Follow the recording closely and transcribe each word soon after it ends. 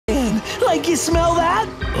Like you smell that?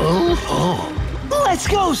 Oh. Let's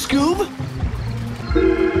go, Scoob!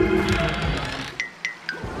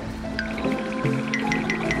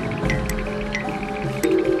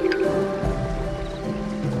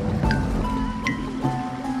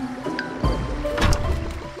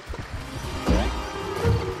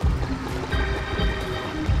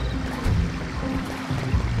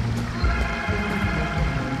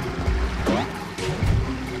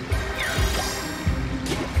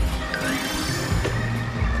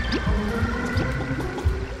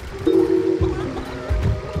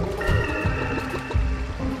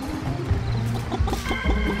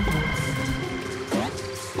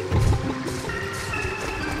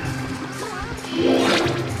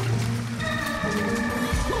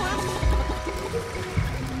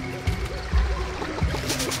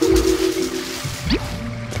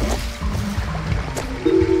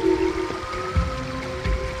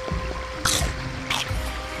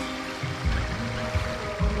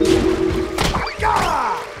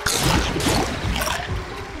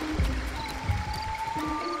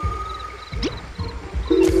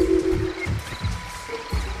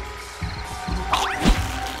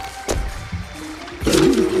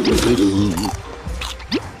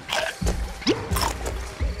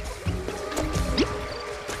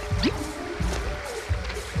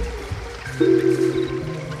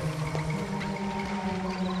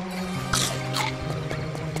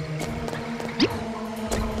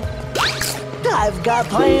 I've got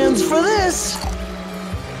plans for this.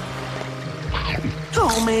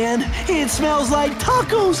 Oh man, it smells like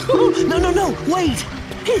tacos. No, wait.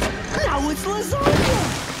 Now it's lasagna.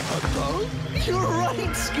 Hot dog? You're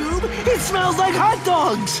right, Scoob. It smells like hot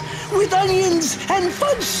dogs with onions and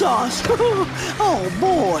fudge sauce. Oh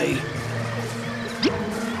boy.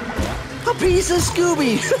 A piece of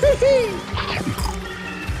Scooby.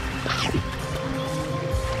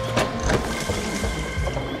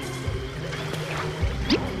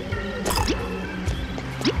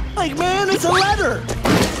 Like, man, it's a letter!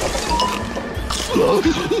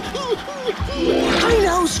 I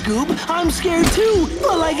know, Scoob. I'm scared too.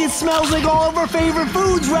 But like it smells like all of our favorite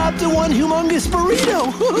foods wrapped in one humongous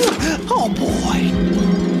burrito. Oh boy.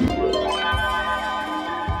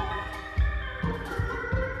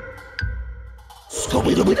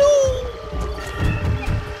 Scooby-Dooby-Doo!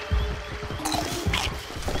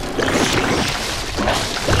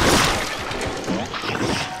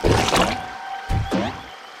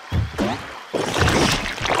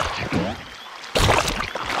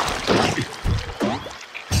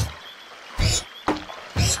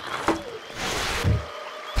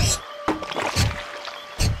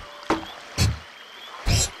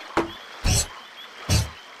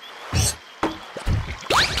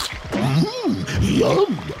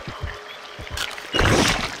 Yum!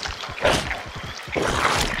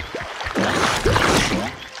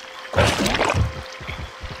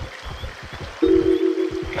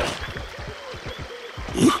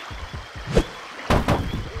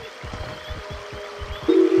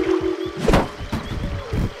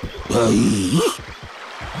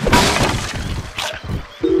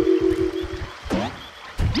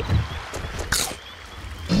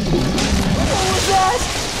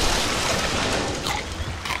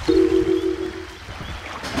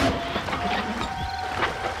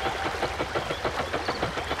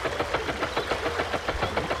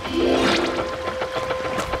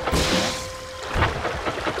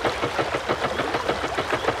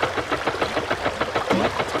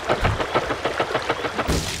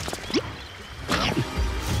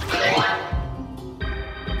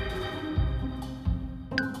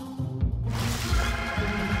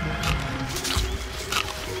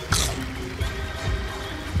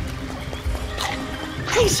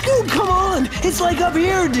 Hey, Scoob, come on! It's like up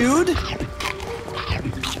here, dude!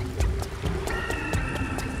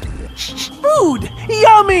 Food!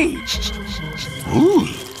 Yummy! Ooh.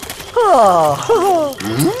 Oh.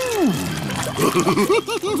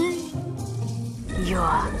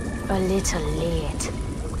 You're a little late.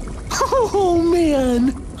 Oh,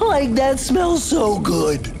 man! Like, that smells so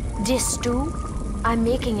good! This stew, I'm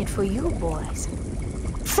making it for you boys.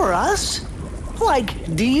 For us?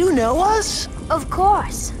 Like, do you know us? Of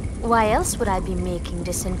course. Why else would I be making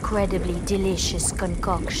this incredibly delicious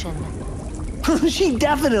concoction? She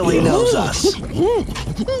definitely knows us.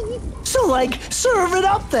 So, like, serve it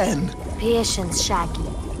up then. Patience, Shaggy.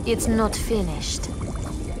 It's not finished.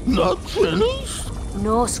 Not finished?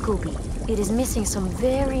 No, Scooby. It is missing some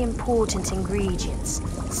very important ingredients.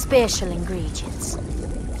 Special ingredients.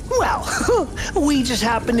 Well, we just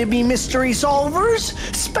happen to be mystery solvers,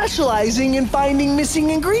 specializing in finding missing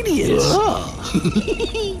ingredients.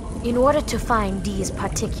 In order to find these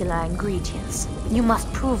particular ingredients, you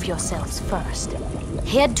must prove yourselves first.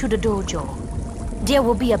 Head to the dojo. There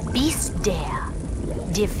will be a beast there.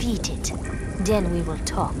 Defeat it. Then we will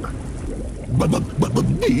talk.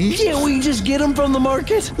 Can't we just get him from the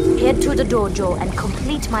market? Head to the dojo and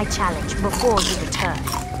complete my challenge before you return.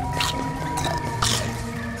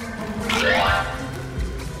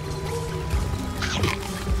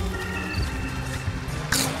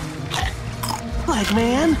 Like,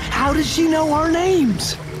 man, how did she know our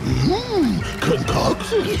names?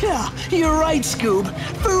 Concoction. Yeah, you're right, Scoob.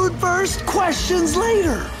 Food first, questions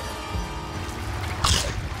later.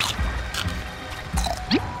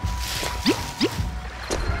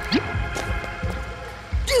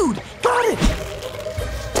 Dude, got it!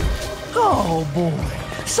 Oh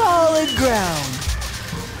boy, solid ground.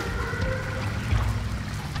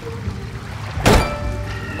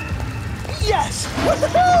 Yes!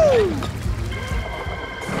 Woohoo!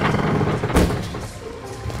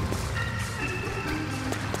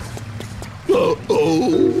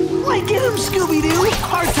 Uh-oh. Like, get him, Scooby-Doo!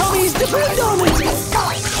 Our tummies depend on it!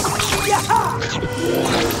 Yeah!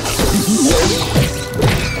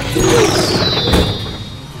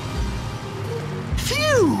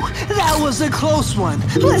 Phew! That was a close one.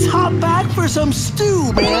 Let's hop back for some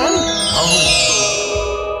stew, man!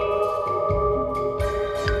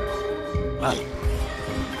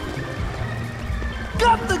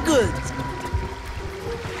 Got the goods!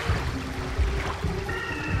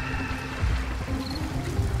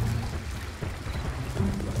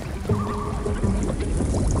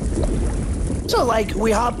 So, like,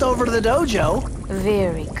 we hopped over to the dojo.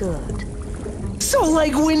 Very good. So,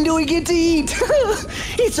 like, when do we get to eat?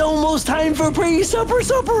 It's almost time for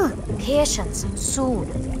pre-supper. Patience, soon.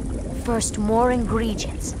 First, more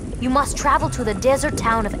ingredients. You must travel to the desert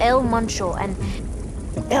town of El Muncho and...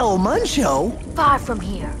 El Muncho? Far from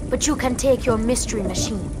here, but you can take your mystery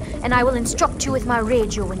machine, and I will instruct you with my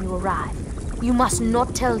radio when you arrive. You must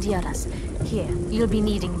not tell the others. Here, you'll be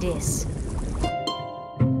needing this.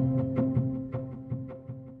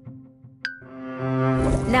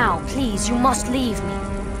 Now, please, you must leave me.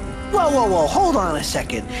 Whoa, hold on a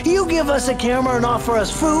second. You give us a camera and offer us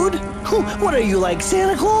food? What are you, like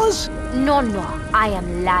Santa Claus? No, I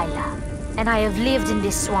am Lila, and I have lived in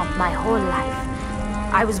this swamp my whole life.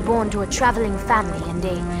 I was born to a traveling family and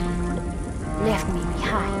they left me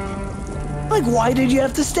behind. Like, why did you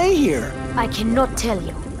have to stay here? I cannot tell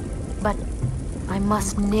you, but I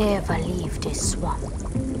must never leave this swamp.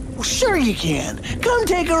 Well, sure you can. Come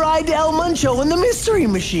take a ride to El Muncho in the mystery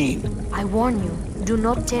machine. I warn you, do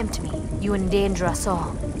not tempt me. You endanger us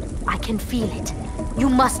all. I can feel it. You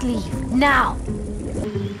must leave, now!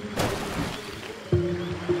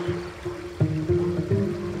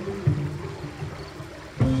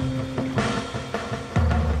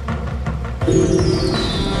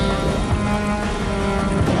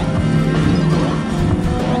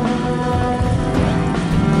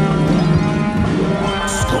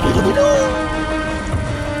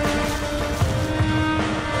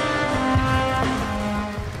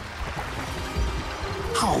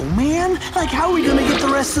 Oh, man. Like, how are we gonna get the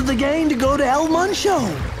rest of the gang to go to El Muncho?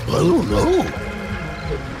 I don't know.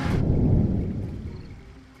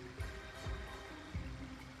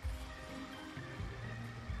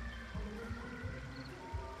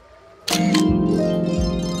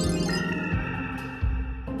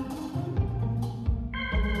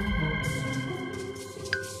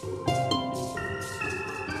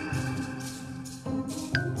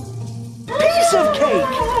 Piece of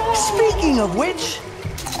cake! Speaking of which...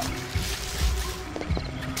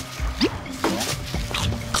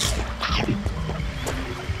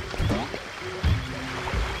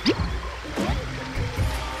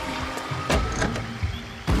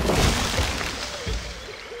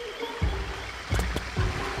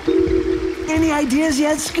 Any ideas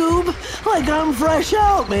yet, Scoob? Like, I'm fresh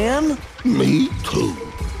out, man. Me too.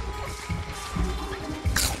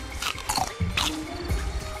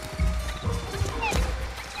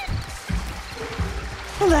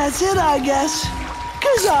 Well, that's it, I guess.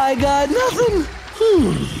 'Cause I got nothing.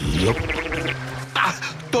 Yep.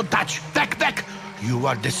 Don't touch! Back! You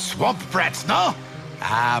are the swamp brats, no?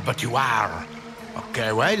 Ah, but you are.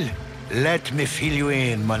 Okay, well, let me fill you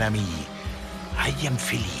in, mon ami. I am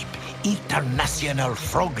Philippe, international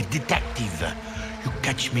frog detective. You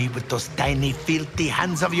catch me with those tiny, filthy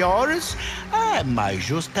hands of yours? I might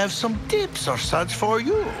just have some tips or such for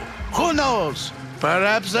you. Who knows?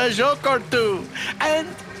 Perhaps a joke or two. And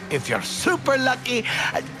if you're super lucky...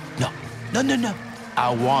 No. I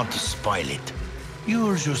won't spoil it.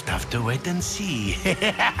 You'll just have to wait and see.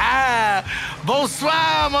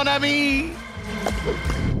 Bonsoir, mon ami!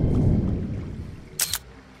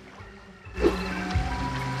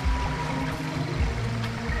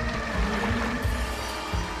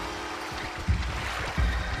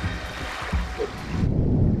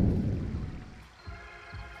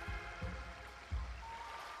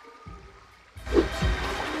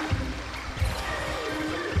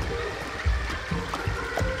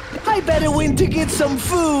 Bedouin to get some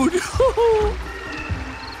food.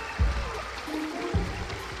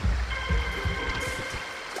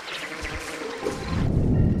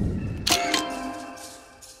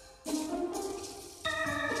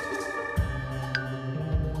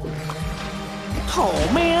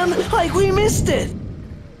 Oh man, like we missed it.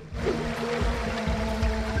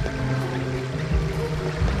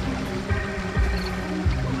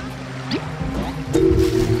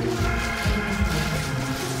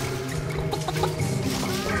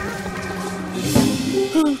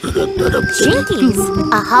 Jinkies,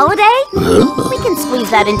 a holiday? We can squeeze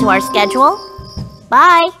that into our schedule.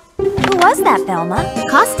 Bye. Who was that, Velma?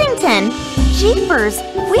 Costington. Jeepers,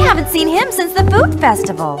 we haven't seen him since the food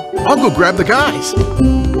festival. I'll go grab the guys.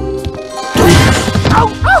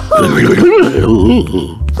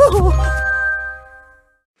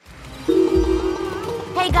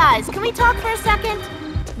 Hey guys, can we talk for a second?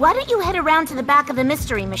 Why don't you head around to the back of the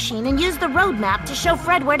mystery machine and use the road map to show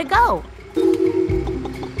Fred where to go?